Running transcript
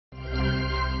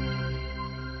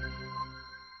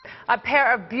A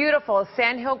pair of beautiful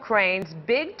sandhill cranes,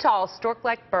 big, tall,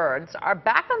 stork-like birds, are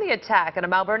back on the attack at a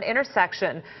Melbourne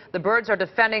intersection. The birds are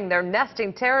defending their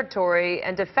nesting territory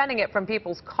and defending it from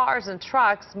people's cars and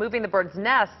trucks. Moving the birds'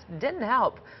 nest didn't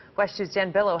help. WESH 2's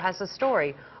Dan Billow has the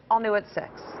story, all new at 6.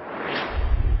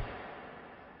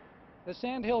 The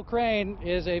sandhill crane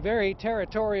is a very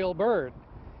territorial bird.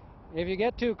 If you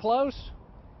get too close,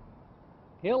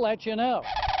 he'll let you know.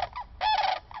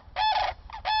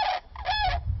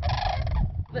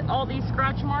 All these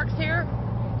scratch marks here,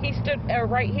 he stood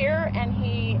right here and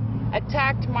he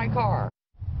attacked my car.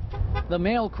 The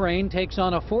male crane takes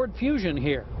on a Ford Fusion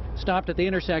here, stopped at the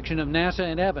intersection of NASA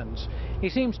and Evans. He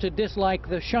seems to dislike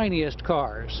the shiniest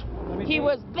cars. He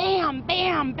was bam,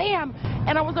 bam, bam,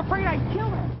 and I was afraid I'd kill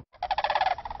him.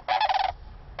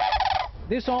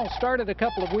 This all started a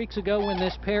couple of weeks ago when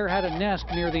this pair had a nest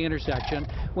near the intersection.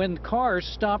 When cars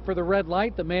stop for the red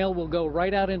light, the male will go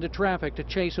right out into traffic to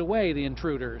chase away the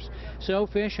intruders. So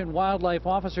Fish and Wildlife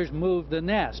officers moved the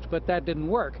nest, but that didn't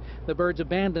work. The birds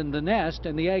abandoned the nest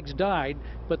and the eggs died,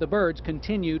 but the birds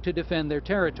continue to defend their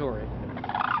territory.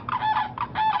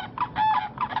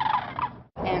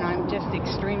 And I'm just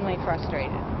extremely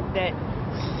frustrated that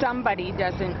somebody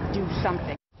doesn't do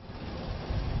something.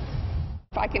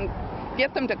 If I can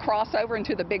get them to cross over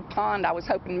into the big pond, I was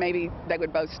hoping maybe they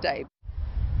would both stay.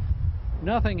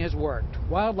 Nothing has worked.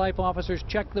 Wildlife officers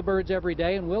check the birds every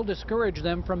day and will discourage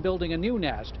them from building a new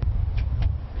nest.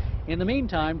 In the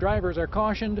meantime, drivers are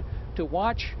cautioned to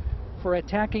watch for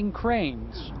attacking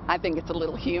cranes. I think it's a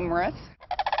little humorous.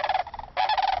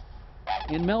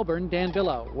 In Melbourne, Dan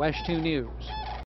Billow, WESH 2 News.